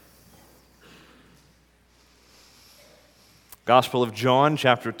Gospel of John,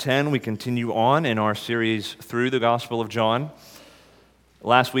 chapter 10. We continue on in our series through the Gospel of John.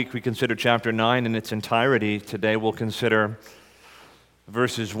 Last week we considered chapter 9 in its entirety. Today we'll consider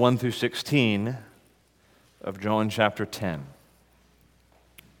verses 1 through 16 of John chapter 10.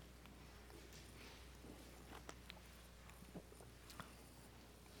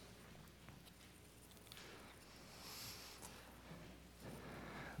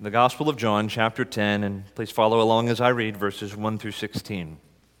 The Gospel of John, chapter 10, and please follow along as I read verses 1 through 16.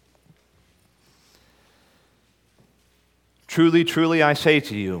 Truly, truly, I say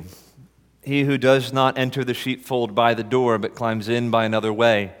to you, he who does not enter the sheepfold by the door, but climbs in by another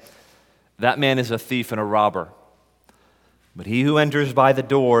way, that man is a thief and a robber. But he who enters by the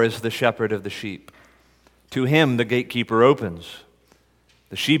door is the shepherd of the sheep. To him the gatekeeper opens.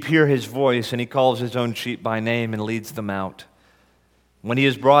 The sheep hear his voice, and he calls his own sheep by name and leads them out. When he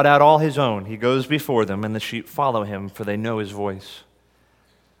has brought out all his own, he goes before them, and the sheep follow him, for they know his voice.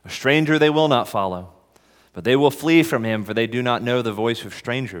 A stranger they will not follow, but they will flee from him, for they do not know the voice of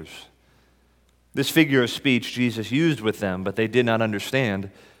strangers. This figure of speech Jesus used with them, but they did not understand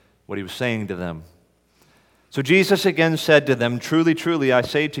what he was saying to them. So Jesus again said to them, Truly, truly, I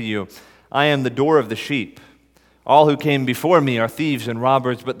say to you, I am the door of the sheep. All who came before me are thieves and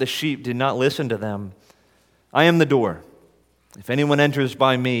robbers, but the sheep did not listen to them. I am the door. If anyone enters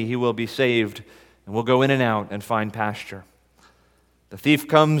by me, he will be saved and will go in and out and find pasture. The thief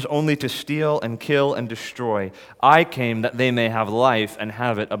comes only to steal and kill and destroy. I came that they may have life and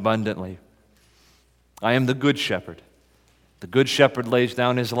have it abundantly. I am the good shepherd. The good shepherd lays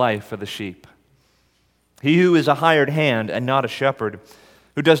down his life for the sheep. He who is a hired hand and not a shepherd,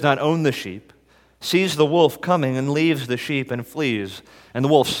 who does not own the sheep, sees the wolf coming and leaves the sheep and flees, and the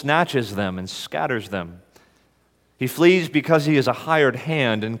wolf snatches them and scatters them. He flees because he is a hired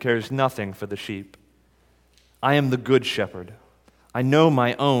hand and cares nothing for the sheep. I am the good shepherd. I know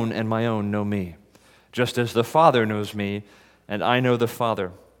my own, and my own know me, just as the Father knows me, and I know the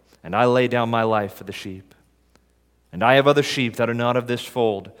Father, and I lay down my life for the sheep. And I have other sheep that are not of this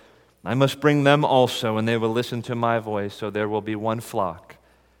fold. I must bring them also, and they will listen to my voice, so there will be one flock,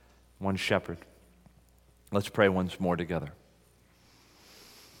 one shepherd. Let's pray once more together.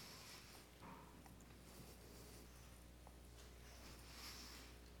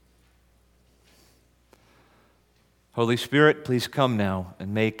 Holy Spirit, please come now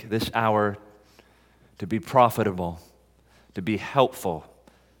and make this hour to be profitable, to be helpful,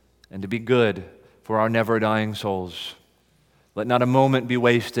 and to be good for our never-dying souls. Let not a moment be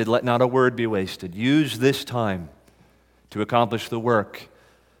wasted. Let not a word be wasted. Use this time to accomplish the work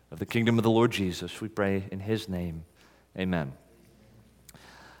of the kingdom of the Lord Jesus. We pray in His name. Amen.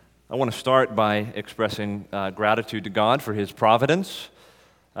 I want to start by expressing gratitude to God for His providence.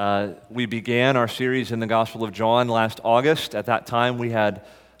 We began our series in the Gospel of John last August. At that time, we had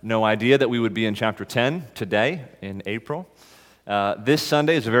no idea that we would be in chapter 10 today, in April. This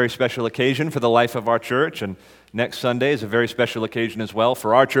Sunday is a very special occasion for the life of our church, and next Sunday is a very special occasion as well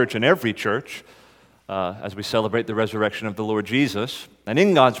for our church and every church as we celebrate the resurrection of the Lord Jesus. And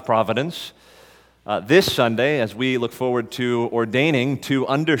in God's providence, this Sunday, as we look forward to ordaining two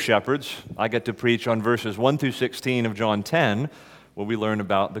under-shepherds, I get to preach on verses 1 through 16 of John 10, where we learn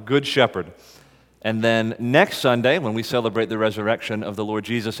about the Good Shepherd. And then next Sunday, when we celebrate the resurrection of the Lord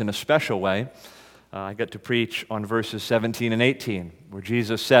Jesus in a special way, I get to preach on verses 17 and 18, where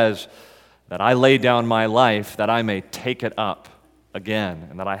Jesus says that I lay down my life that I may take it up again,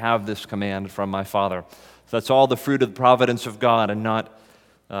 and that I have this command from my Father. So that's all the fruit of the providence of God and not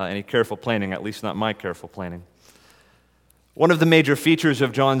any careful planning, at least not my careful planning. One of the major features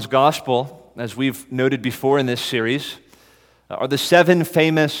of John's Gospel, as we've noted before in this series, are the 7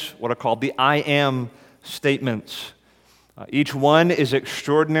 famous, what are called the I am statements. Each one is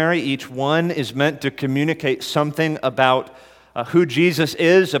extraordinary. Each one is meant to communicate something about who Jesus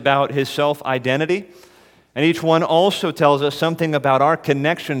is, about His self-identity. And each one also tells us something about our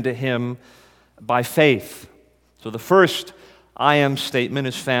connection to Him by faith. So the first I am statement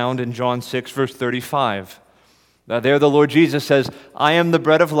is found in John 6, verse 35. There the Lord Jesus says, I am the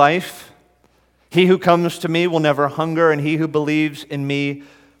bread of life. He who comes to me will never hunger, and he who believes in me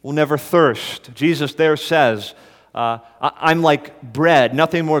will never thirst. Jesus there says, I'm like bread,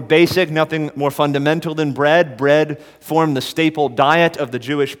 nothing more basic, nothing more fundamental than bread. Bread formed the staple diet of the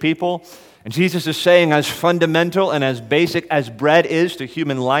Jewish people. And Jesus is saying, as fundamental and as basic as bread is to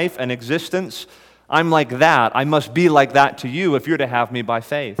human life and existence, I'm like that. I must be like that to you if you're to have me by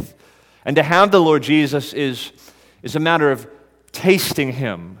faith. And to have the Lord Jesus is a matter of tasting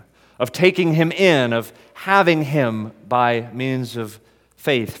Him, of taking Him in, of having Him by means of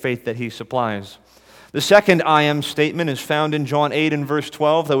faith that He supplies. The second I am statement is found in John 8 and verse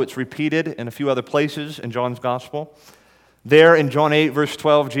 12, though it's repeated in a few other places in John's gospel. There in John 8 verse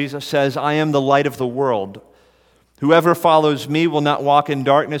 12, Jesus says, I am the light of the world. Whoever follows me will not walk in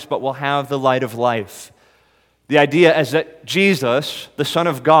darkness, but will have the light of life. The idea is that Jesus, the Son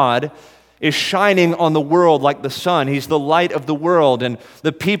of God, is shining on the world like the sun. He's the light of the world, and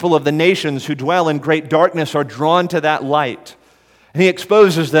the people of the nations who dwell in great darkness are drawn to that light. And he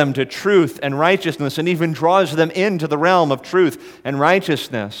exposes them to truth and righteousness and even draws them into the realm of truth and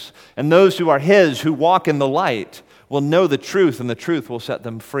righteousness. And those who are his, who walk in the light, will know the truth, and the truth will set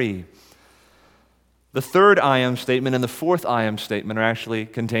them free. The third I am statement and the fourth I am statement are actually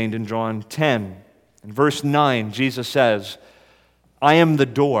contained in John 10. In verse 9, Jesus says, I am the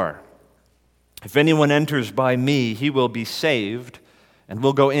door. If anyone enters by me, he will be saved and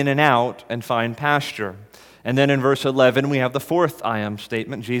will go in and out and find pasture. And then in verse 11, we have the fourth I am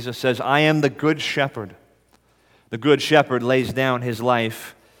statement. Jesus says, I am the good shepherd. The good shepherd lays down his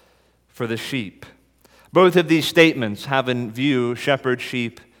life for the sheep. Both of these statements have in view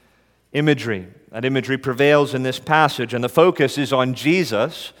shepherd-sheep imagery. That imagery prevails in this passage, and the focus is on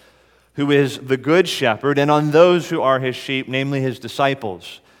Jesus, who is the good shepherd, and on those who are his sheep, namely his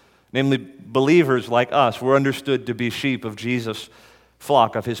disciples, namely believers like us. We're understood to be sheep of Jesus'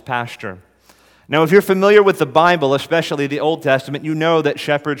 flock, of his pasture. Now, if you're familiar with the Bible, especially the Old Testament, you know that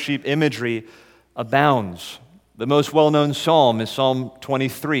shepherd-sheep imagery abounds. The most well-known psalm is Psalm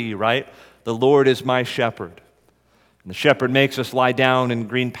 23, right? The Lord is my shepherd. And the shepherd makes us lie down in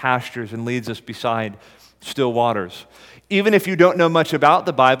green pastures and leads us beside still waters. Even if you don't know much about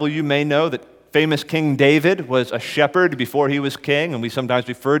the Bible, you may know that famous King David was a shepherd before he was king, and we sometimes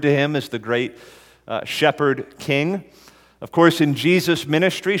refer to him as the great shepherd king. Of course, in Jesus'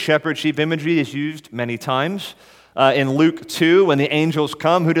 ministry, shepherd-sheep imagery is used many times. In Luke 2, when the angels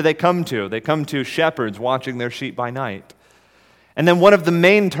come, who do they come to? They come to shepherds watching their sheep by night. And then one of the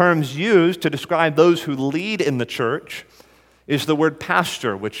main terms used to describe those who lead in the church is the word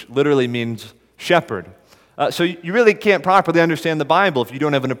pastor, which literally means shepherd. So you really can't properly understand the Bible if you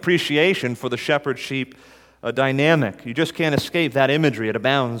don't have an appreciation for the shepherd-sheep dynamic. You just can't escape that imagery. It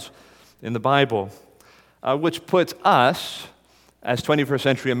abounds in the Bible, which puts us, as 21st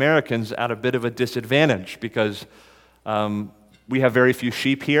century Americans, at a bit of a disadvantage because we have very few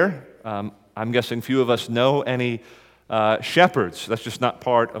sheep here. I'm guessing few of us know any shepherds. That's just not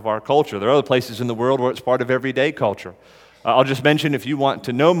part of our culture. There are other places in the world where it's part of everyday culture. I'll just mention, if you want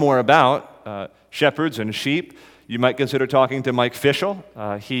to know more about shepherds and sheep, you might consider talking to Mike Fischel.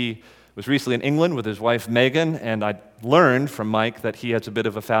 He was recently in England with his wife Megan, and I learned from Mike that he has a bit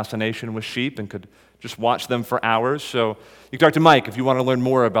of a fascination with sheep and could just watch them for hours. So you can talk to Mike if you want to learn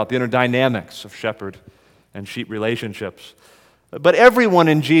more about the inner dynamics of shepherd and sheep relationships. But everyone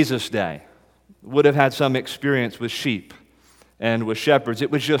in Jesus' day would have had some experience with sheep and with shepherds.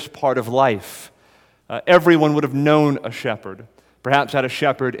 It was just part of life. Everyone would have known a shepherd, perhaps had a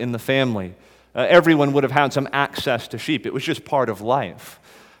shepherd in the family. Everyone would have had some access to sheep. It was just part of life.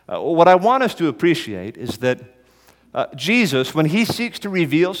 What I want us to appreciate is that Jesus, when he seeks to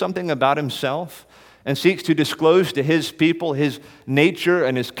reveal something about himself and seeks to disclose to his people his nature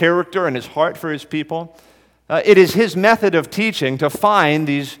and his character and his heart for his people, it is his method of teaching to find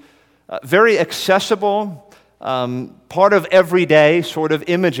these very accessible, part of everyday sort of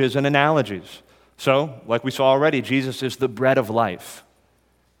images and analogies. So, like we saw already, Jesus is the bread of life.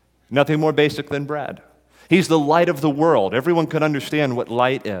 Nothing more basic than bread. He's the light of the world. Everyone can understand what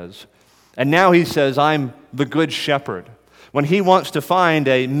light is. And now he says, I'm the good shepherd. When he wants to find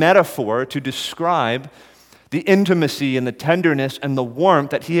a metaphor to describe the intimacy and the tenderness and the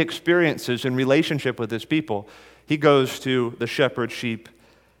warmth that he experiences in relationship with his people, he goes to the shepherd-sheep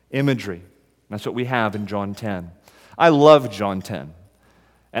imagery. That's what we have in John 10. I love John 10.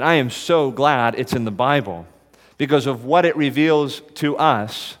 And I am so glad it's in the Bible because of what it reveals to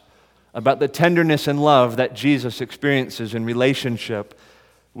us about the tenderness and love that Jesus experiences in relationship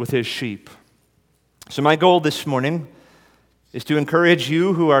with his sheep. So my goal this morning is to encourage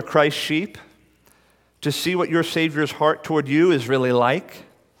you who are Christ's sheep to see what your Savior's heart toward you is really like.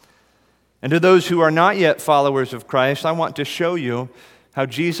 And to those who are not yet followers of Christ, I want to show you how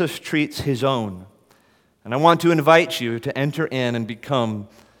Jesus treats his own. And I want to invite you to enter in and become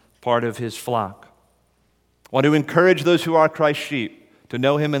part of his flock. I want to encourage those who are Christ's sheep to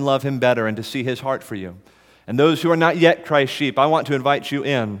know him and love him better and to see his heart for you. And those who are not yet Christ's sheep, I want to invite you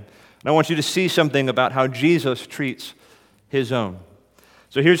in. And I want you to see something about how Jesus treats his own.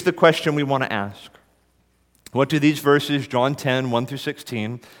 So here's the question we want to ask. What do these verses, John 10, 1 through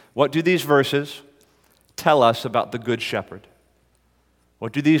 16, what do these verses tell us about the Good Shepherd?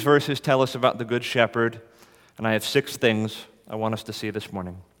 What do these verses tell us about the Good Shepherd? And I have 6 things I want us to see this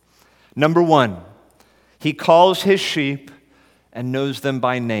morning. Number 1, he calls his sheep and knows them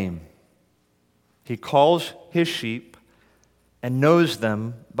by name. He calls his sheep and knows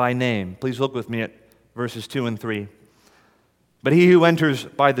them by name. Please look with me at verses 2 and 3. But he who enters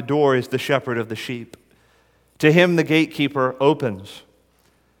by the door is the shepherd of the sheep. To him the gatekeeper opens.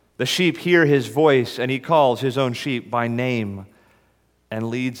 The sheep hear his voice, and he calls his own sheep by name and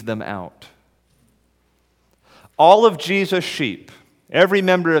leads them out. All of Jesus' sheep, every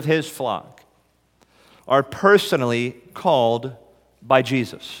member of his flock, are personally called by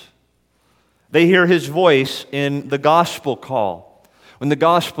Jesus. They hear his voice in the gospel call, when the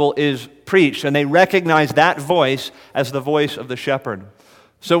gospel is preached, and they recognize that voice as the voice of the shepherd.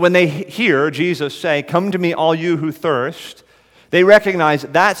 So when they hear Jesus say, "Come to me, all you who thirst," they recognize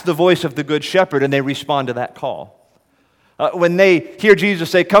that's the voice of the Good Shepherd, and they respond to that call. When they hear Jesus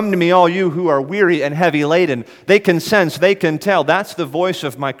say, "Come to me, all you who are weary and heavy laden," they can sense, they can tell, that's the voice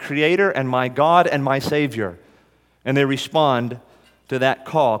of my Creator and my God and my Savior. And they respond to that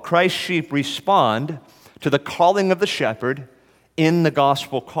call. Christ's sheep respond to the calling of the shepherd in the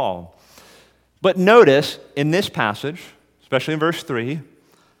gospel call. But notice in this passage, especially in verse 3,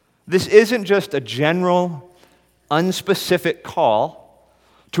 this isn't just a general, unspecific call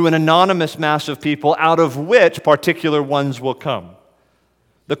to an anonymous mass of people out of which particular ones will come.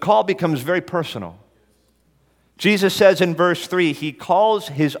 The call becomes very personal. Jesus says in verse 3, he calls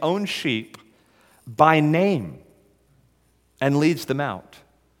his own sheep by name and leads them out,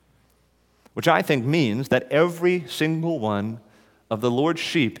 which I think means that every single one of the Lord's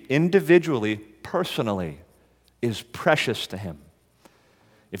sheep, individually, personally, is precious to him.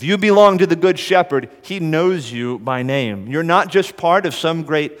 If you belong to the Good Shepherd, he knows you by name. You're not just part of some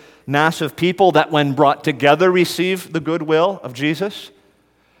great mass of people that when brought together receive the goodwill of Jesus.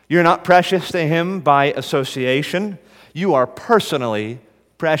 You're not precious to him by association. You are personally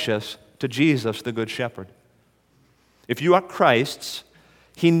precious to Jesus, the Good Shepherd. If you are Christ's,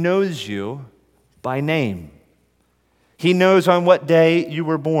 he knows you by name. He knows on what day you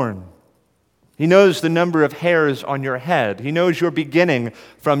were born. He knows the number of hairs on your head. He knows your beginning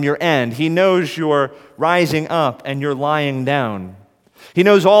from your end. He knows your rising up and your lying down. He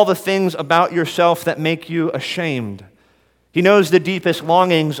knows all the things about yourself that make you ashamed. He knows the deepest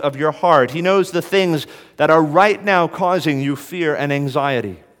longings of your heart. He knows the things that are right now causing you fear and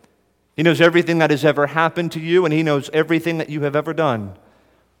anxiety. He knows everything that has ever happened to you, and he knows everything that you have ever done.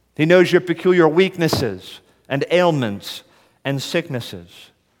 He knows your peculiar weaknesses and ailments and sicknesses.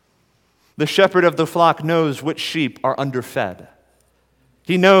 The shepherd of the flock knows which sheep are underfed.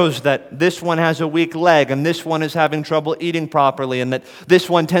 He knows that this one has a weak leg and this one is having trouble eating properly and that this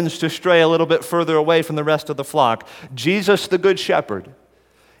one tends to stray a little bit further away from the rest of the flock. Jesus, the Good Shepherd,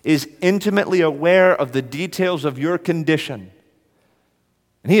 is intimately aware of the details of your condition.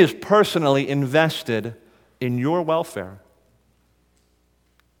 And he is personally invested in your welfare.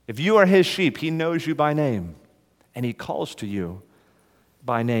 If you are his sheep, he knows you by name and he calls to you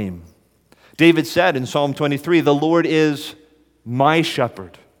by name. David said in Psalm 23, "The Lord is my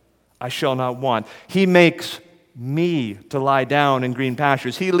shepherd, I shall not want. He makes me to lie down in green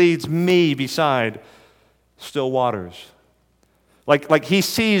pastures. He leads me beside still waters." Like he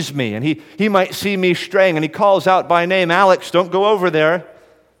sees me, and he might see me straying, and he calls out by name, "Alex, don't go over there.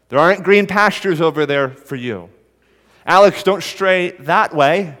 There aren't green pastures over there for you. Alex, don't stray that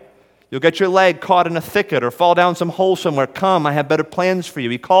way. You'll get your leg caught in a thicket or fall down some hole somewhere. Come, I have better plans for you."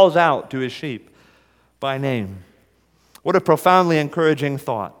 He calls out to his sheep by name. What a profoundly encouraging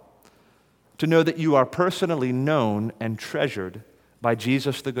thought to know that you are personally known and treasured by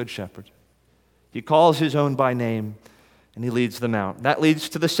Jesus, the Good Shepherd. He calls his own by name and he leads them out. That leads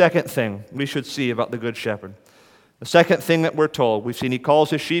to the second thing we should see about the Good Shepherd. The second thing that we're told, we've seen he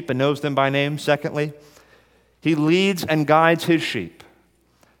calls his sheep and knows them by name. Secondly, he leads and guides his sheep,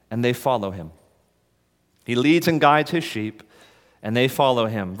 and they follow him. He leads and guides his sheep, and they follow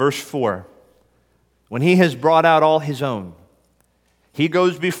him. Verse 4, when he has brought out all his own, he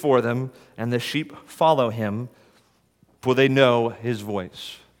goes before them, and the sheep follow him, for they know his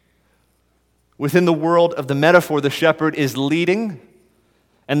voice. Within the world of the metaphor, the shepherd is leading,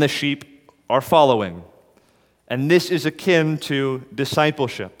 and the sheep are following. And this is akin to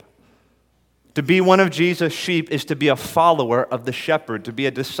discipleship. To be one of Jesus' sheep is to be a follower of the shepherd, to be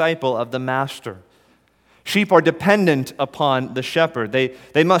a disciple of the master. Sheep are dependent upon the shepherd.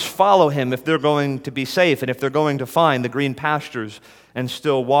 They must follow him if they're going to be safe and if they're going to find the green pastures and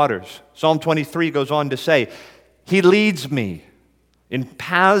still waters. Psalm 23 goes on to say, "He leads me in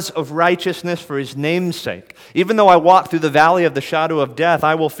paths of righteousness for his name's sake. Even though I walk through the valley of the shadow of death,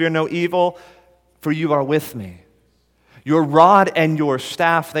 I will fear no evil, for you are with me. Your rod and your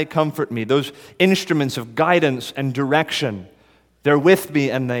staff, they comfort me. Those instruments of guidance and direction, they're with me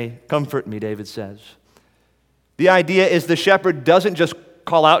and they comfort me, David says. The idea is the shepherd doesn't just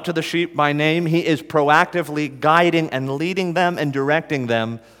call out to the sheep by name. He is proactively guiding and leading them and directing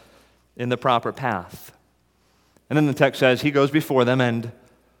them in the proper path. And then the text says he goes before them and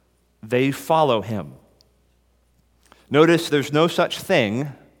they follow him. Notice there's no such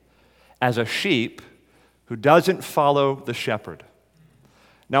thing as a sheep who doesn't follow the shepherd.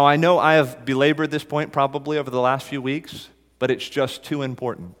 Now, I know I have belabored this point probably over the last few weeks, but it's just too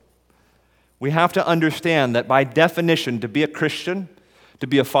important. We have to understand that by definition, to be a Christian, to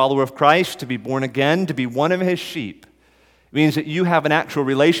be a follower of Christ, to be born again, to be one of his sheep, means that you have an actual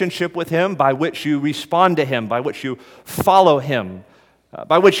relationship with him by which you respond to him, by which you follow him,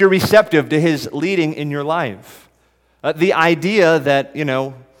 by which you're receptive to his leading in your life. The idea that,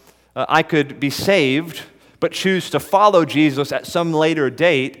 I could be saved but choose to follow Jesus at some later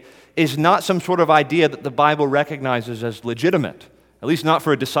date is not some sort of idea that the Bible recognizes as legitimate, at least not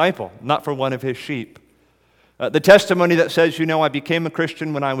for a disciple, not for one of his sheep. The testimony that says, I became a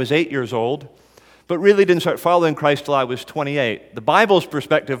Christian when I was 8 years old, but really didn't start following Christ till I was 28. The Bible's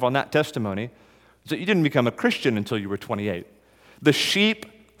perspective on that testimony is that you didn't become a Christian until you were 28. The sheep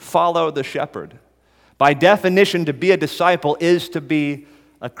follow the shepherd. By definition, to be a disciple is to be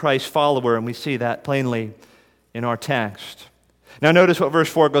a Christ follower, and we see that plainly in our text. Now notice what verse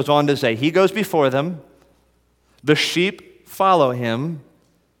 4 goes on to say. He goes before them, the sheep follow him,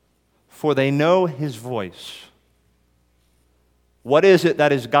 for they know his voice. What is it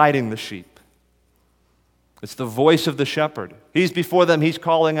that is guiding the sheep? It's the voice of the shepherd. He's before them, he's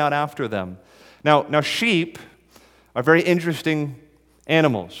calling out after them. Now sheep are very interesting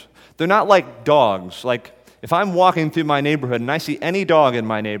animals. They're not like dogs. Like if I'm walking through my neighborhood and I see any dog in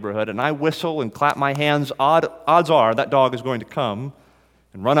my neighborhood and I whistle and clap my hands, odds are that dog is going to come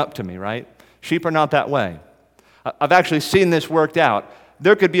and run up to me, right? Sheep are not that way. I've actually seen this worked out.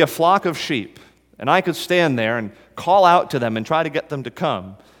 There could be a flock of sheep, and I could stand there and call out to them and try to get them to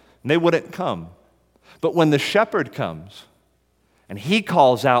come, and they wouldn't come. But when the shepherd comes and he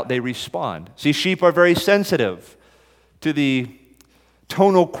calls out, they respond. See, sheep are very sensitive to the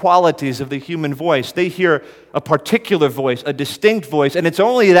tonal qualities of the human voice. They hear a particular voice, a distinct voice, and it's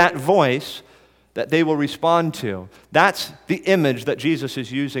only that voice that they will respond to. That's the image that Jesus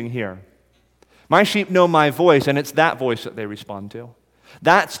is using here. My sheep know my voice, and it's that voice that they respond to.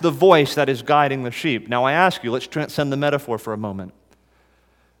 That's the voice that is guiding the sheep. Now I ask you, let's transcend the metaphor for a moment.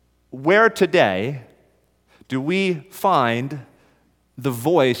 Where today do we find the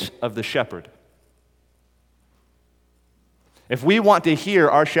voice of the shepherd? If we want to hear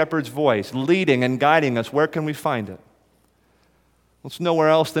our shepherd's voice leading and guiding us, where can we find it? Well, it's nowhere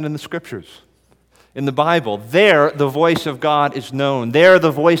else than in the Scriptures. In the Bible, there the voice of God is known. There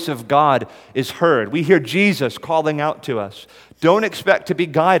the voice of God is heard. We hear Jesus calling out to us. Don't expect to be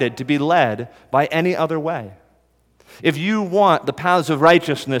guided, to be led by any other way. If you want the paths of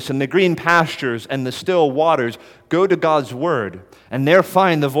righteousness and the green pastures and the still waters, go to God's Word and there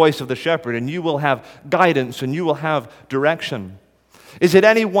find the voice of the shepherd, and you will have guidance and you will have direction. Is it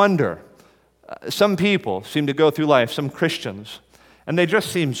any wonder? Some people seem to go through life, some Christians, and they just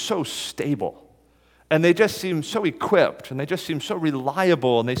seem so stable. And they just seem so equipped, and they just seem so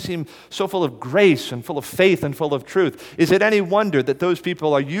reliable, and they seem so full of grace and full of faith and full of truth. Is it any wonder that those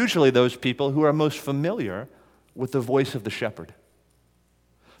people are usually those people who are most familiar with the voice of the shepherd?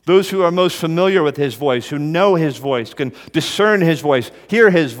 Those who are most familiar with his voice, who know his voice, can discern his voice,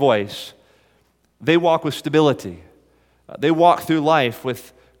 hear his voice, they walk with stability. They walk through life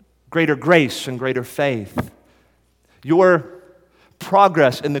with greater grace and greater faith. Your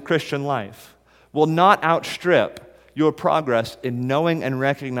progress in the Christian life will not outstrip your progress in knowing and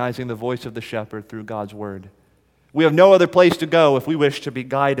recognizing the voice of the shepherd through God's Word. We have no other place to go if we wish to be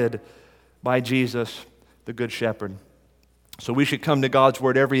guided by Jesus, the Good Shepherd. So we should come to God's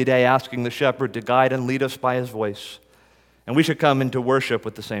Word every day asking the shepherd to guide and lead us by his voice. And we should come into worship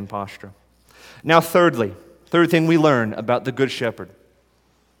with the same posture. Now third thing we learn about the Good Shepherd.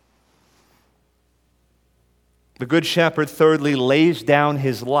 The Good Shepherd, thirdly, lays down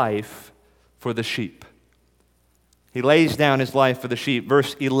his life for the sheep. He lays down his life for the sheep.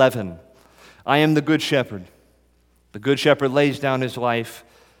 Verse 11, I am the Good Shepherd. The Good Shepherd lays down his life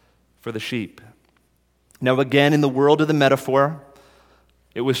for the sheep. Now again, in the world of the metaphor,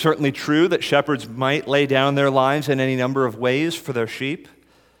 it was certainly true that shepherds might lay down their lives in any number of ways for their sheep.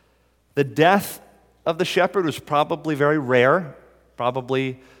 The death of the shepherd was probably very rare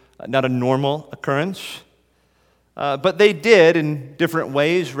Probably not a normal occurrence. But they did, in different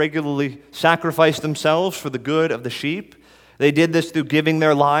ways, regularly sacrifice themselves for the good of the sheep. They did this through giving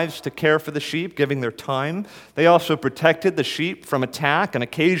their lives to care for the sheep, giving their time. They also protected the sheep from attack and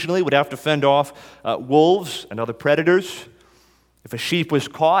occasionally would have to fend off wolves and other predators. If a sheep was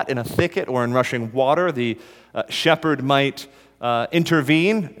caught in a thicket or in rushing water, the shepherd might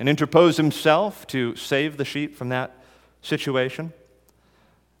intervene and interpose himself to save the sheep from that situation.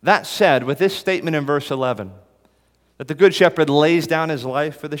 That said, with this statement in verse 11, that the good shepherd lays down his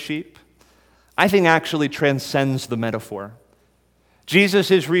life for the sheep, I think actually transcends the metaphor.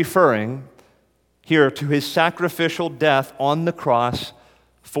 Jesus is referring here to his sacrificial death on the cross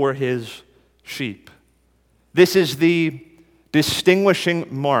for his sheep. This is the distinguishing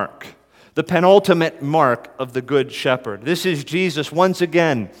mark, the penultimate mark of the Good Shepherd. This is Jesus once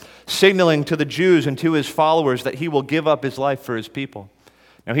again signaling to the Jews and to his followers that he will give up his life for his people.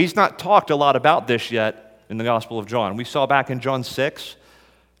 Now, he's not talked a lot about this yet in the Gospel of John. We saw back in John 6,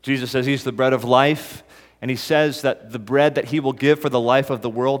 Jesus says he's the bread of life, and he says that the bread that he will give for the life of the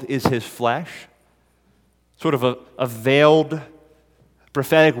world is his flesh. Sort of a veiled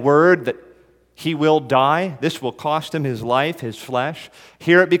prophetic word that he will die. This will cost him his life, his flesh.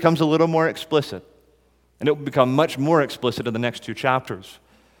 Here it becomes a little more explicit, and it will become much more explicit in the next 2 chapters.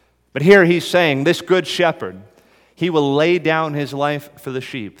 But here he's saying, this good shepherd, he will lay down his life for the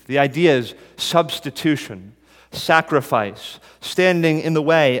sheep. The idea is substitution, sacrifice, standing in the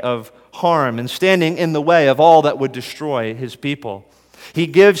way of harm and standing in the way of all that would destroy his people. He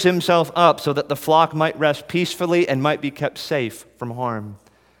gives himself up so that the flock might rest peacefully and might be kept safe from harm.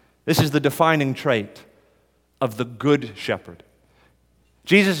 This is the defining trait of the good shepherd.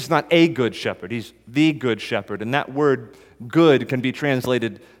 Jesus is not a good shepherd. He's the good shepherd. And that word good can be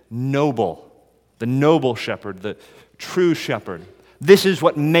translated noble. The noble shepherd, the true shepherd. This is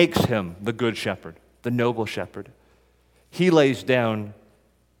what makes him the good shepherd, the noble shepherd. He lays down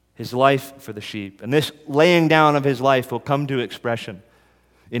his life for the sheep. And this laying down of his life will come to expression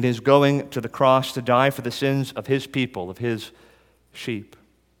in his going to the cross to die for the sins of his people, of his sheep.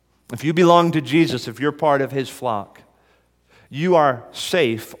 If you belong to Jesus, if you're part of his flock, you are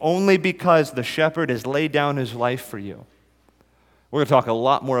safe only because the shepherd has laid down his life for you. We're going to talk a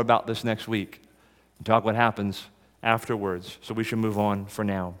lot more about this next week and talk what happens afterwards, so we should move on for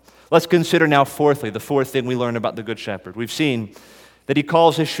now. Let's consider now fourthly, the fourth thing we learn about the Good Shepherd. We've seen that he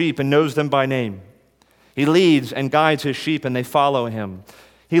calls his sheep and knows them by name. He leads and guides his sheep and they follow him.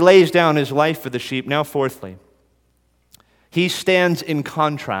 He lays down his life for the sheep. Now fourthly, he stands in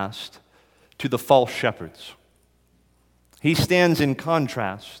contrast to the false shepherds. He stands in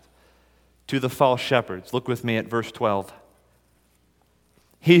contrast to the false shepherds. Look with me at verse 12.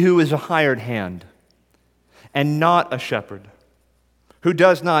 He who is a hired hand and not a shepherd, who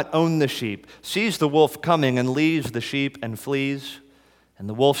does not own the sheep, sees the wolf coming and leaves the sheep and flees, and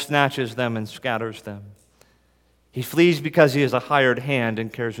the wolf snatches them and scatters them. He flees because he is a hired hand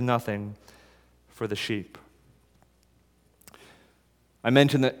and cares nothing for the sheep. I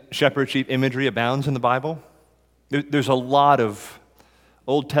mentioned that shepherd-sheep imagery abounds in the Bible. There's a lot of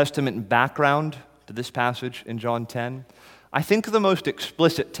Old Testament background to this passage in John 10. I think the most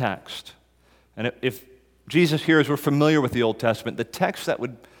explicit text, and if Jesus hearers were familiar with the Old Testament, the text that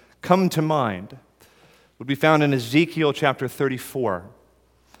would come to mind would be found in Ezekiel chapter 34.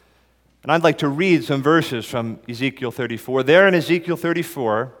 And I'd like to read some verses from Ezekiel 34. There in Ezekiel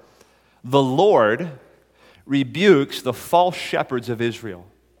 34, the Lord rebukes the false shepherds of Israel.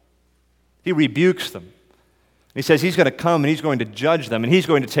 He rebukes them. He says he's going to come and he's going to judge them and he's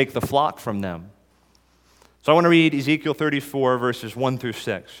going to take the flock from them. So I want to read Ezekiel 34, verses 1 through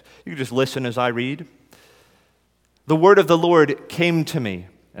 6. You can just listen as I read. The word of the Lord came to me,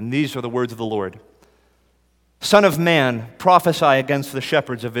 and these are the words of the Lord. Son of man, prophesy against the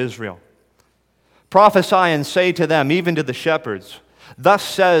shepherds of Israel. Prophesy and say to them, even to the shepherds, thus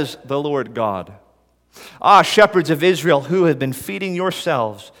says the Lord God. Ah, shepherds of Israel who have been feeding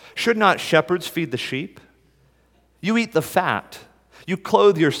yourselves, should not shepherds feed the sheep? You eat the fat. You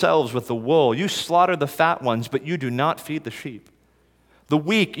clothe yourselves with the wool. You slaughter the fat ones, but you do not feed the sheep. The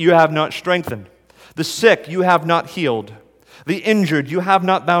weak you have not strengthened. The sick you have not healed. The injured you have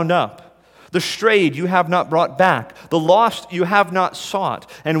not bound up. The strayed you have not brought back. The lost you have not sought.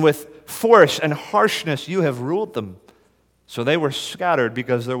 And with force and harshness you have ruled them. So they were scattered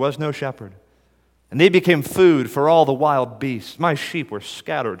because there was no shepherd. And they became food for all the wild beasts. My sheep were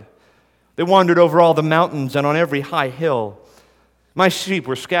scattered. They wandered over all the mountains and on every high hill. My sheep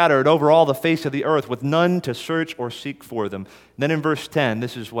were scattered over all the face of the earth with none to search or seek for them. And then in verse 10,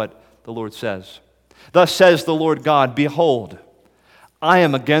 this is what the Lord says. Thus says the Lord God, behold, I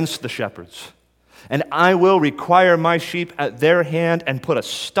am against the shepherds, and I will require my sheep at their hand and put a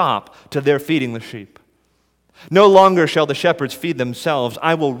stop to their feeding the sheep. No longer shall the shepherds feed themselves.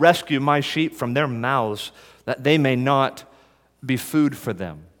 I will rescue my sheep from their mouths, that they may not be food for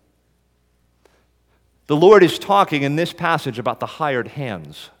them. The Lord is talking in this passage about the hired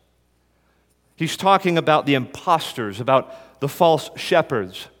hands. He's talking about the impostors, about the false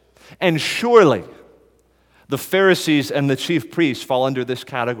shepherds. And surely the Pharisees and the chief priests fall under this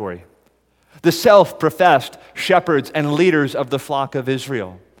category. The self-professed shepherds and leaders of the flock of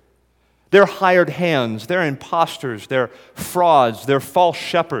Israel. They're hired hands, they're imposters, they're frauds, they're false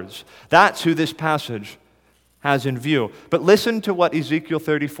shepherds. That's who this passage has in view. But listen to what Ezekiel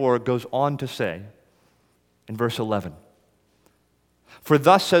 34 goes on to say in verse 11. For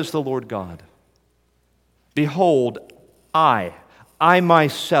thus says the Lord God, behold, I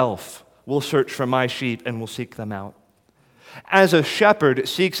myself will search for my sheep and will seek them out. As a shepherd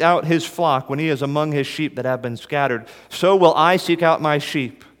seeks out his flock when he is among his sheep that have been scattered, so will I seek out my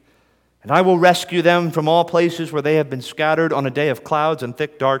sheep. And I will rescue them from all places where they have been scattered on a day of clouds and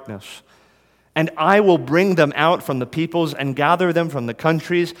thick darkness. And I will bring them out from the peoples and gather them from the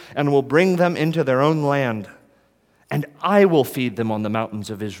countries and will bring them into their own land. And I will feed them on the mountains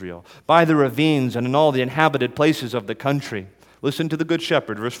of Israel, by the ravines and in all the inhabited places of the country. Listen to the good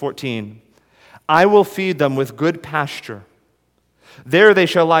shepherd, verse 14. I will feed them with good pasture. There they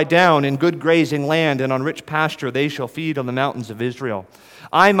shall lie down in good grazing land, and on rich pasture they shall feed on the mountains of Israel.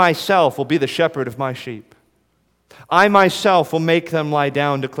 I myself will be the shepherd of my sheep. I myself will make them lie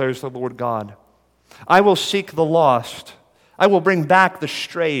down, declares the Lord God. I will seek the lost. I will bring back the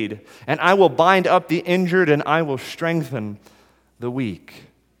strayed, and I will bind up the injured, and I will strengthen the weak.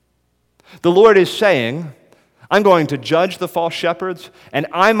 The Lord is saying, I'm going to judge the false shepherds, and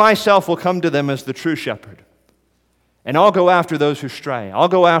I myself will come to them as the true shepherd. And I'll go after those who stray. I'll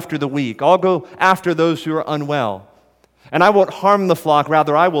go after the weak. I'll go after those who are unwell. And I won't harm the flock.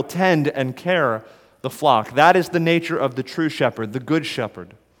 Rather, I will tend and care the flock. That is the nature of the true shepherd, the good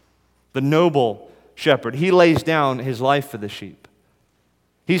shepherd, the noble shepherd. He lays down his life for the sheep.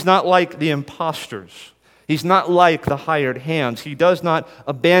 He's not like the impostors. He's not like the hired hands. He does not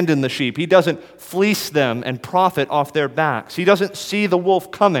abandon the sheep. He doesn't fleece them and profit off their backs. He doesn't see the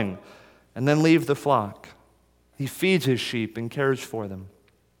wolf coming and then leave the flock. He feeds his sheep and cares for them.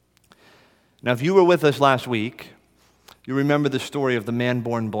 Now, if you were with us last week, you remember the story of the man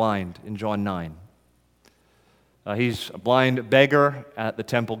born blind in John 9. He's a blind beggar at the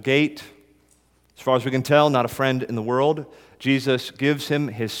temple gate. As far as we can tell, not a friend in the world. Jesus gives him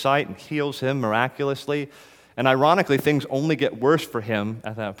his sight and heals him miraculously. And ironically, things only get worse for him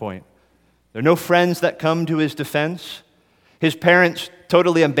at that point. There are no friends that come to his defense. His parents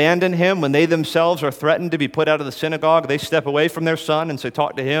totally abandon him when they themselves are threatened to be put out of the synagogue. They step away from their son and say,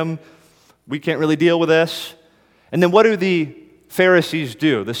 talk to him. We can't really deal with this. And then what do the Pharisees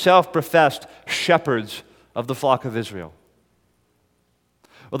do? The self-professed shepherds of the flock of Israel.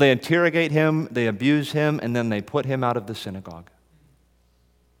 Well, they interrogate him, they abuse him, and then they put him out of the synagogue.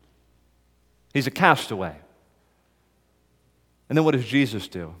 He's a castaway. And then what does Jesus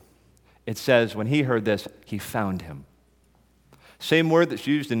do? It says when he heard this, he found him. Same word that's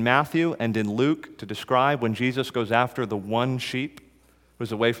used in Matthew and in Luke to describe when Jesus goes after the one sheep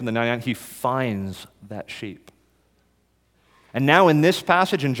who's away from the 99. He finds that sheep. And now in this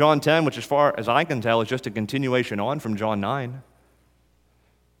passage in John 10, which as far as I can tell is just a continuation on from John 9,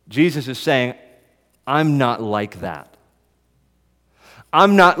 Jesus is saying, I'm not like that.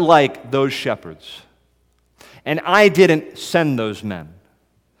 I'm not like those shepherds. And I didn't send those men.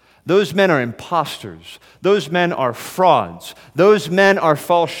 Those men are imposters. Those men are frauds. Those men are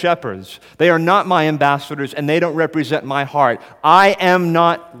false shepherds. They are not my ambassadors, and they don't represent my heart. I am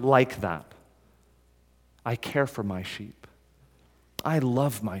not like that. I care for my sheep. I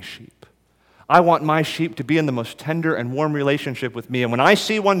love my sheep. I want my sheep to be in the most tender and warm relationship with me. And when I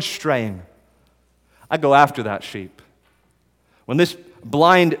see one straying, I go after that sheep. When this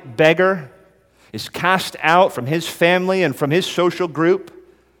blind beggar is cast out from his family and from his social group,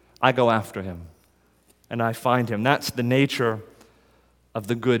 I go after him and I find him. That's the nature of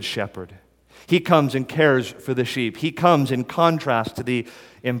the good shepherd. He comes and cares for the sheep. He comes in contrast to the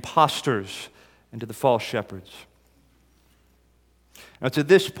imposters and to the false shepherds. Now, it's at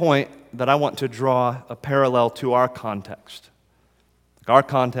this point that I want to draw a parallel to our context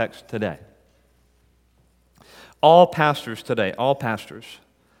today. All pastors today,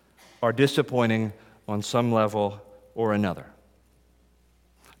 are disappointing on some level or another.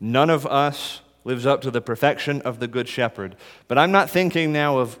 None of us lives up to the perfection of the Good Shepherd, but I'm not thinking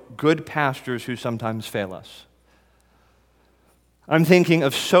now of good pastors who sometimes fail us. I'm thinking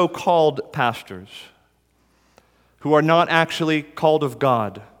of so-called pastors who are not actually called of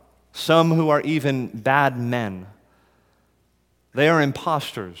God, some who are even bad men. They are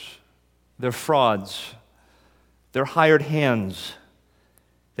imposters. They're frauds. They're hired hands.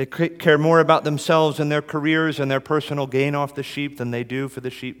 They care more about themselves and their careers and their personal gain off the sheep than they do for the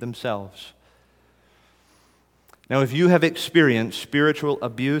sheep themselves. Now, if you have experienced spiritual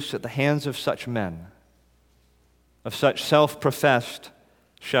abuse at the hands of such men, of such self-professed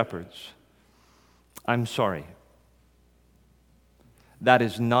shepherds, I'm sorry. That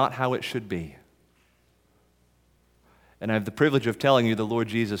is not how it should be. And I have the privilege of telling you the Lord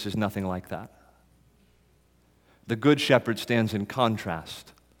Jesus is nothing like that. The good shepherd stands in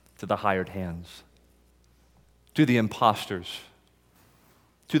contrast to the hired hands, to the imposters,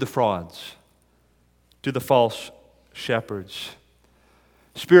 to the frauds, to the false shepherds.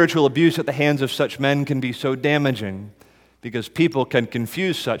 Spiritual abuse at the hands of such men can be so damaging because people can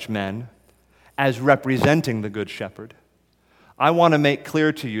confuse such men as representing the good shepherd. I want to make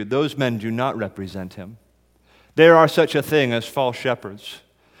clear to you, those men do not represent him. There are such a thing as false shepherds.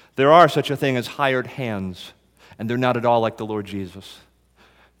 There are such a thing as hired hands, and they're not at all like the Lord Jesus.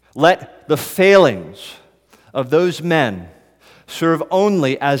 Let the failings of those men serve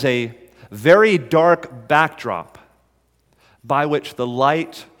only as a very dark backdrop by which the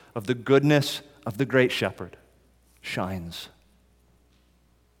light of the goodness of the great shepherd shines.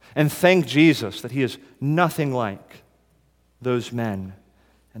 And thank Jesus that he is nothing like those men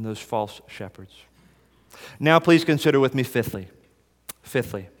and those false shepherds. Now please consider with me fifthly,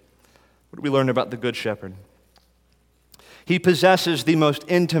 what do we learn about the good shepherd? He possesses the most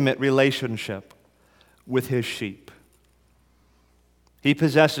intimate relationship with his sheep. He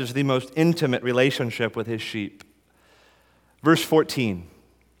possesses the most intimate relationship with his sheep. Verse 14,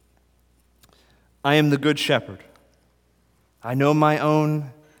 I am the good shepherd. I know my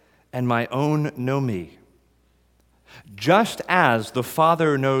own, and my own know me. Just as the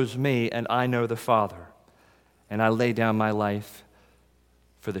Father knows me, and I know the Father, and I lay down my life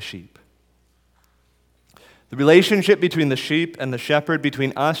for the sheep. The relationship between the sheep and the shepherd,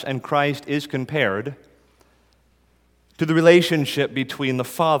 between us and Christ, is compared to the relationship between the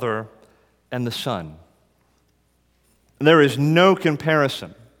Father and the Son. There is no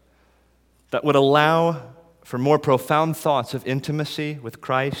comparison that would allow for more profound thoughts of intimacy with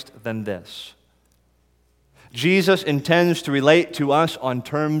Christ than this. Jesus intends to relate to us on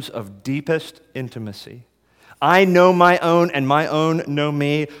terms of deepest intimacy. I know my own, and my own know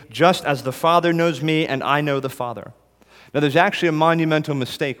me, just as the Father knows me, and I know the Father. Now, there's actually a monumental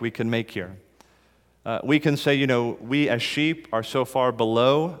mistake we can make here. We can say, we as sheep are so far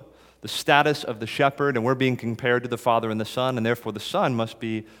below the status of the shepherd, and we're being compared to the Father and the Son, and therefore the Son must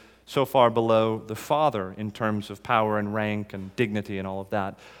be so far below the Father in terms of power and rank and dignity and all of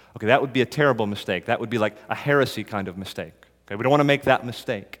that. Okay, that would be a terrible mistake. That would be like a heresy kind of mistake. Okay, we don't want to make that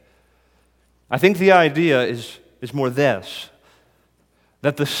mistake. I think the idea is more this,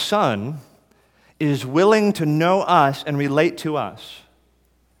 that the Son is willing to know us and relate to us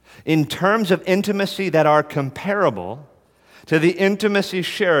in terms of intimacy that are comparable to the intimacy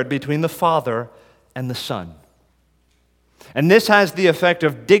shared between the Father and the Son. And this has the effect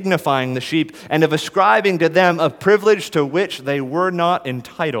of dignifying the sheep and of ascribing to them a privilege to which they were not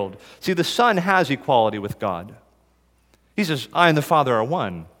entitled. See, the Son has equality with God. He says, I and the Father are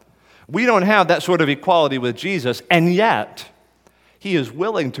one. We don't have that sort of equality with Jesus, and yet he is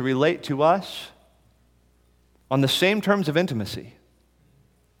willing to relate to us on the same terms of intimacy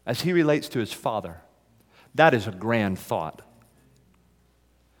as he relates to his Father. That is a grand thought.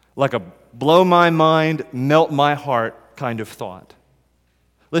 Like a blow my mind, melt my heart kind of thought.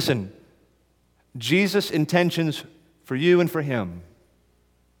 Listen, Jesus' intentions for you and for him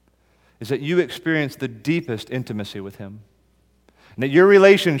is that you experience the deepest intimacy with him, and that your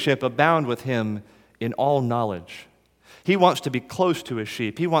relationship abound with him in all knowledge. He wants to be close to his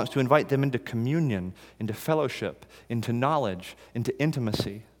sheep. He wants to invite them into communion, into fellowship, into knowledge, into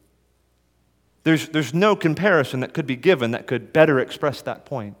intimacy. There's no comparison that could be given that could better express that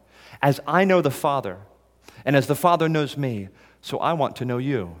point. As I know the Father, and as the Father knows me, so I want to know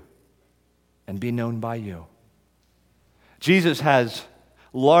you and be known by you. Jesus has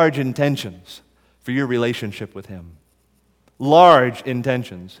large intentions for your relationship with him. Large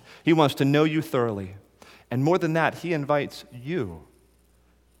intentions. He wants to know you thoroughly. And more than that, he invites you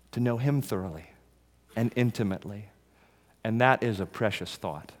to know him thoroughly and intimately. And that is a precious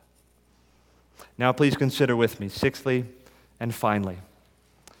thought. Now please consider with me, sixthly and finally.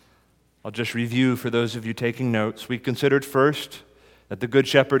 I'll just review for those of you taking notes. We considered first that the Good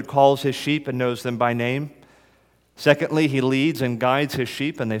Shepherd calls his sheep and knows them by name. Secondly, he leads and guides his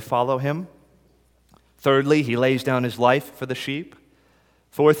sheep, and they follow him. Thirdly, he lays down his life for the sheep.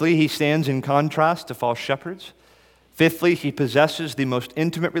 Fourthly, he stands in contrast to false shepherds. Fifthly, he possesses the most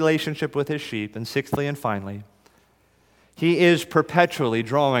intimate relationship with his sheep. And sixthly and finally, he is perpetually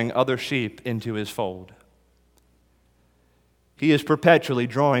drawing other sheep into his fold. He is perpetually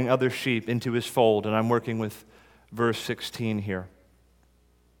drawing other sheep into his fold, and I'm working with verse 16 here.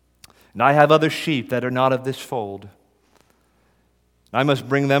 And I have other sheep that are not of this fold. I must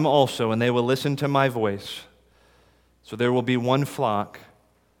bring them also, and they will listen to my voice. So there will be one flock,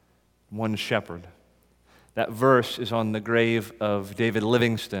 one shepherd. That verse is on the grave of David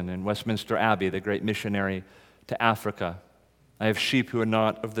Livingstone in Westminster Abbey, the great missionary to Africa. I have sheep who are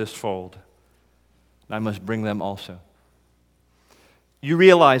not of this fold, and I must bring them also. You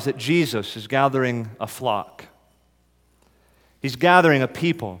realize that Jesus is gathering a flock. He's gathering a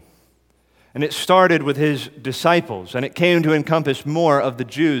people. And it started with his disciples, and it came to encompass more of the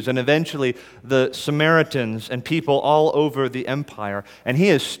Jews and eventually the Samaritans and people all over the empire. And he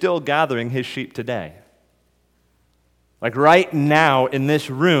is still gathering his sheep today. Like right now in this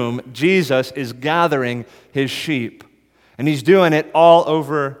room, Jesus is gathering his sheep. And he's doing it all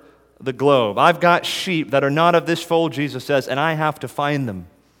over the globe. I've got sheep that are not of this fold, Jesus says, and I have to find them.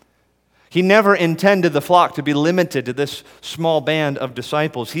 He never intended the flock to be limited to this small band of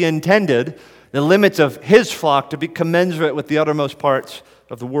disciples. He intended the limits of his flock to be commensurate with the uttermost parts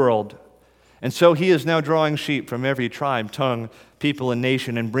of the world. And so he is now drawing sheep from every tribe, tongue, people, and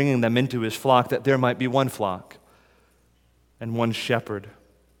nation and bringing them into his flock that there might be one flock and one shepherd.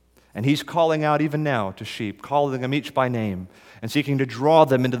 And he's calling out even now to sheep, calling them each by name and seeking to draw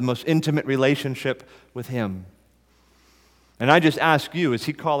them into the most intimate relationship with him. And I just ask you, is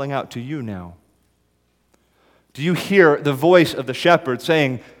he calling out to you now? Do you hear the voice of the shepherd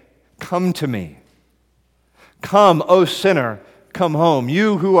saying, "Come to me. Come, O sinner, come home.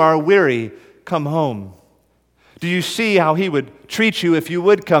 You who are weary, come home." Do you see how he would treat you if you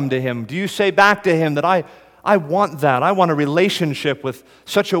would come to him? Do you say back to him that I want that. I want a relationship with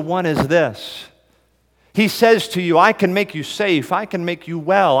such a one as this? He says to you, I can make you safe. I can make you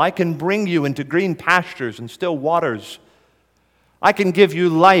well. I can bring you into green pastures and still waters. I can give you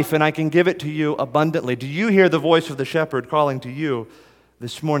life, and I can give it to you abundantly. Do you hear the voice of the shepherd calling to you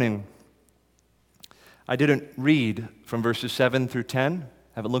this morning? I didn't read from verses 7 through 10.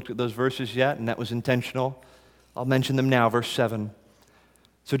 Haven't looked at those verses yet, and that was intentional. I'll mention them now, verse 7.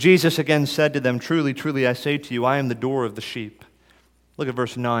 So Jesus again said to them, "Truly, truly, I say to you, I am the door of the sheep." Look at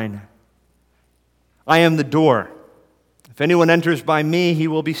verse 9. I am the door. If anyone enters by me, he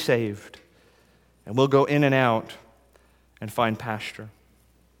will be saved, and will go in and out and find pasture.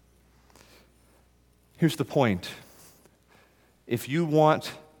 Here's the point. If you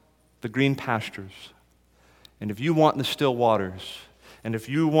want the green pastures, and if you want the still waters, and if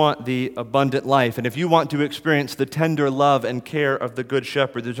you want the abundant life, and if you want to experience the tender love and care of the Good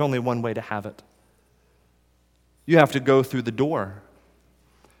Shepherd, there's only one way to have it. You have to go through the door.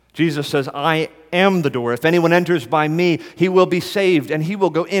 Jesus says, I am the door. If anyone enters by me, he will be saved, and he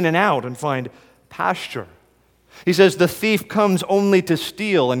will go in and out and find pasture. He says, the thief comes only to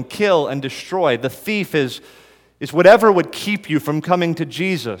steal and kill and destroy. The thief is whatever would keep you from coming to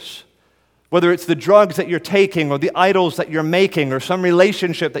Jesus. Whether it's the drugs that you're taking or the idols that you're making or some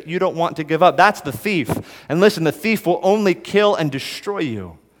relationship that you don't want to give up, that's the thief. And listen, the thief will only kill and destroy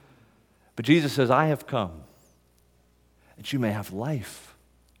you. But Jesus says, I have come that you may have life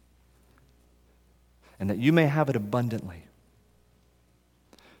and that you may have it abundantly,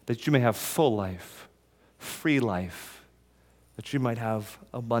 that you may have full life, free life, that you might have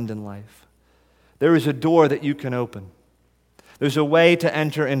abundant life. There is a door that you can open. There's a way to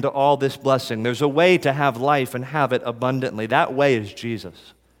enter into all this blessing. There's a way to have life and have it abundantly. That way is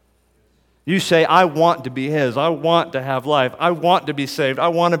Jesus. You say, I want to be his. I want to have life. I want to be saved. I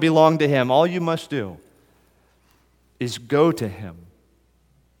want to belong to him. All you must do is go to him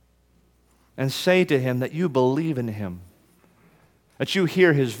and say to him that you believe in him, that you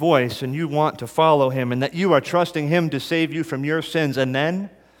hear his voice and you want to follow him, and that you are trusting him to save you from your sins, and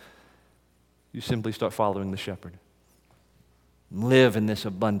then you simply start following the shepherd. Live in this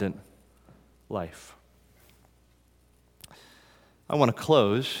abundant life. I want to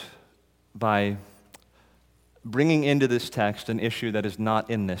close by bringing into this text an issue that is not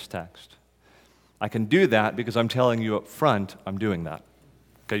in this text. I can do that because I'm telling you up front I'm doing that.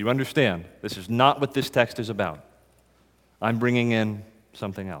 Okay, you understand? This is not what this text is about. I'm bringing in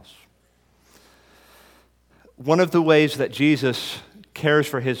something else. One of the ways that Jesus cares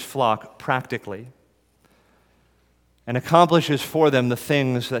for his flock practically and accomplishes for them the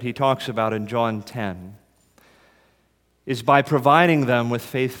things that he talks about in John 10 is by providing them with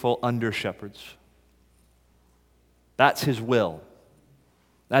faithful under-shepherds. That's his will.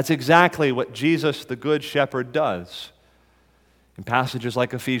 That's exactly what Jesus, the Good Shepherd, does. In passages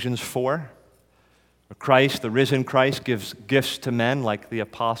like Ephesians 4, where Christ, the risen Christ, gives gifts to men like the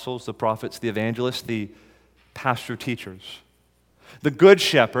apostles, the prophets, the evangelists, the pastor teachers. The Good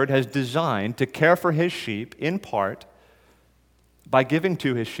Shepherd has designed to care for his sheep in part by giving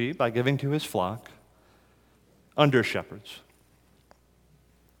to his sheep, by giving to his flock, under-shepherds.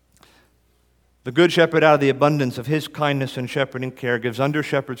 The Good Shepherd, out of the abundance of his kindness and shepherding care, gives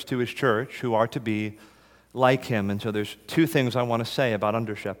under-shepherds to his church who are to be like him. And so there's two things I want to say about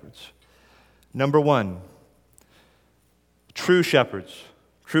under-shepherds. Number one, true shepherds,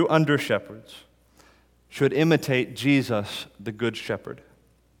 true under-shepherds, should imitate Jesus, the Good Shepherd.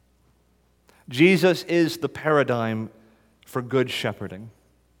 Jesus is the paradigm for good shepherding.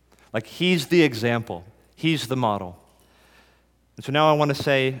 Like, he's the example. He's the model. And so now I want to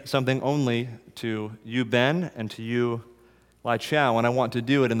say something only to you, Ben, and to you, Lai Chao, and I want to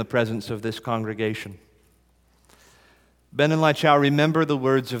do it in the presence of this congregation. Ben and Lai Chao, remember the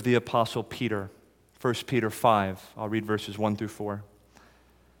words of the Apostle Peter, 1 Peter 5. I'll read verses 1 through 4.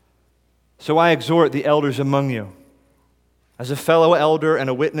 So I exhort the elders among you, as a fellow elder and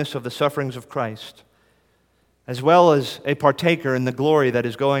a witness of the sufferings of Christ, as well as a partaker in the glory that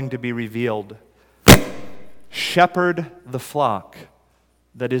is going to be revealed. Shepherd the flock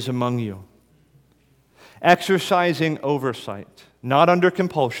that is among you, exercising oversight, not under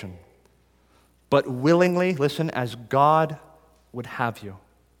compulsion, but willingly, listen, as God would have you,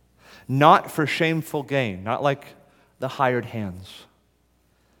 not for shameful gain, not like the hired hands,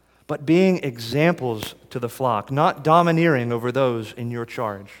 but being examples to the flock, not domineering over those in your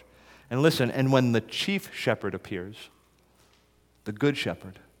charge. And listen, and when the chief shepherd appears, the good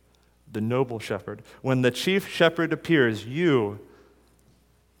shepherd, the noble shepherd, when the chief shepherd appears, you,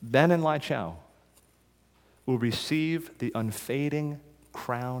 Ben and Lai Chao, will receive the unfading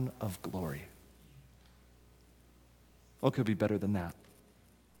crown of glory. What could be better than that?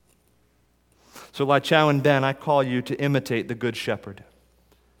 So Lai Chao and Ben, I call you to imitate the Good Shepherd.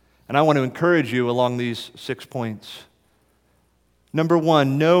 And I want to encourage you along these 6 points. Number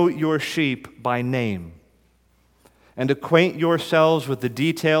one, know your sheep by name and acquaint yourselves with the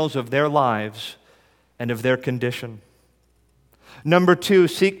details of their lives and of their condition. Number two,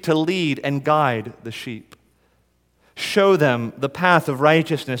 seek to lead and guide the sheep. Show them the path of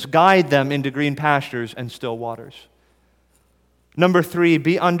righteousness. Guide them into green pastures and still waters. Number three,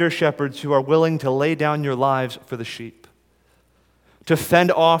 be under-shepherds who are willing to lay down your lives for the sheep, to fend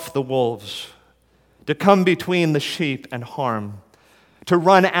off the wolves, to come between the sheep and harm, to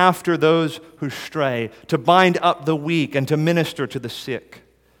run after those who stray, to bind up the weak and to minister to the sick.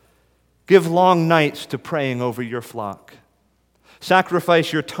 Give long nights to praying over your flock.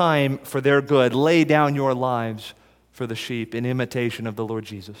 Sacrifice your time for their good. Lay down your lives for the sheep in imitation of the Lord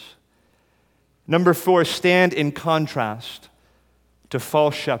Jesus. Number four, stand in contrast to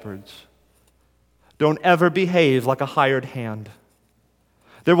false shepherds. Don't ever behave like a hired hand.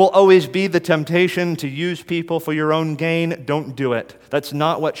 There will always be the temptation to use people for your own gain. Don't do it. That's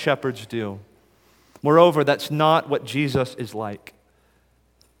not what shepherds do. Moreover, that's not what Jesus is like.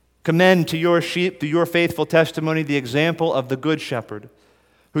 Commend to your sheep, through your faithful testimony, the example of the Good Shepherd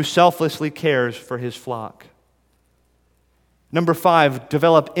who selflessly cares for his flock. Number five,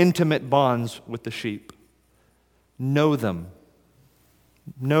 develop intimate bonds with the sheep. Know them.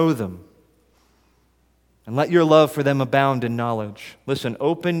 Know them. And let your love for them abound in knowledge. Listen,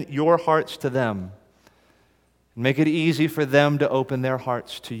 open your hearts to them. And make it easy for them to open their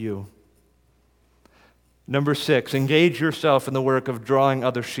hearts to you. Number six, engage yourself in the work of drawing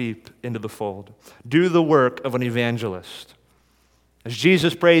other sheep into the fold. Do the work of an evangelist. As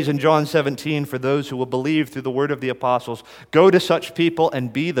Jesus prays in John 17 for those who will believe through the word of the apostles, go to such people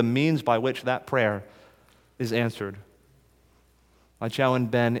and be the means by which that prayer is answered. Lai Chao and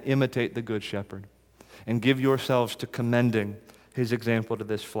Ben, imitate the Good Shepherd and give yourselves to commending his example to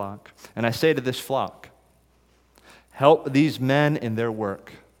this flock. And I say to this flock, help these men in their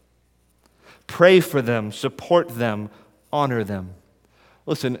work. Pray for them, support them, honor them.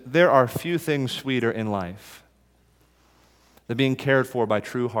 Listen, there are few things sweeter in life than being cared for by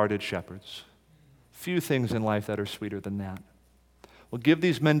true-hearted shepherds. Few things in life that are sweeter than that. Well, give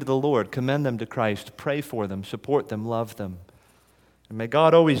these men to the Lord, commend them to Christ, pray for them, support them, love them. And may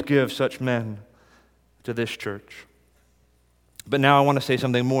God always give such men to this church. But now I want to say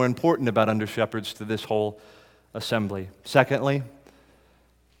something more important about under-shepherds to this whole assembly. Secondly,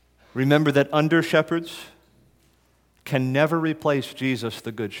 remember that under-shepherds can never replace Jesus,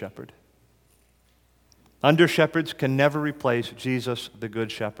 the Good Shepherd. Under shepherds can never replace Jesus, the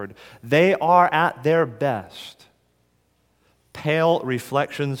Good Shepherd. They are at their best pale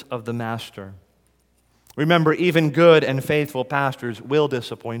reflections of the Master. Remember, even good and faithful pastors will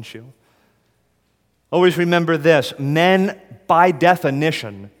disappoint you. Always remember this: men, by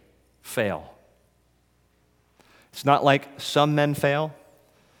definition, fail. It's not like some men fail.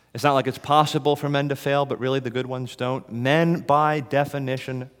 It's not like it's possible for men to fail, but really the good ones don't. Men, by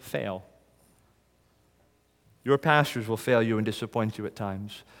definition, fail. Your pastors will fail you and disappoint you at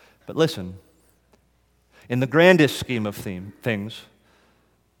times. But listen, in the grandest scheme of things,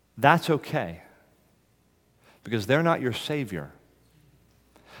 that's okay. Because they're not your Savior.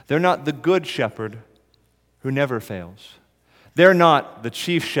 They're not the Good Shepherd who never fails. They're not the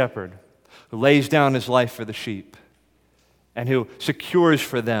chief shepherd who lays down his life for the sheep and who secures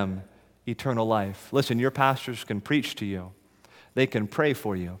for them eternal life. Listen, your pastors can preach to you. They can pray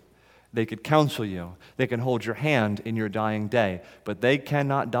for you. They could counsel you. They can hold your hand in your dying day. But they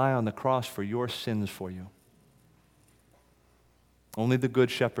cannot die on the cross for your sins for you. Only the Good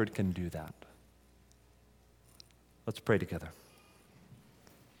Shepherd can do that. Let's pray together.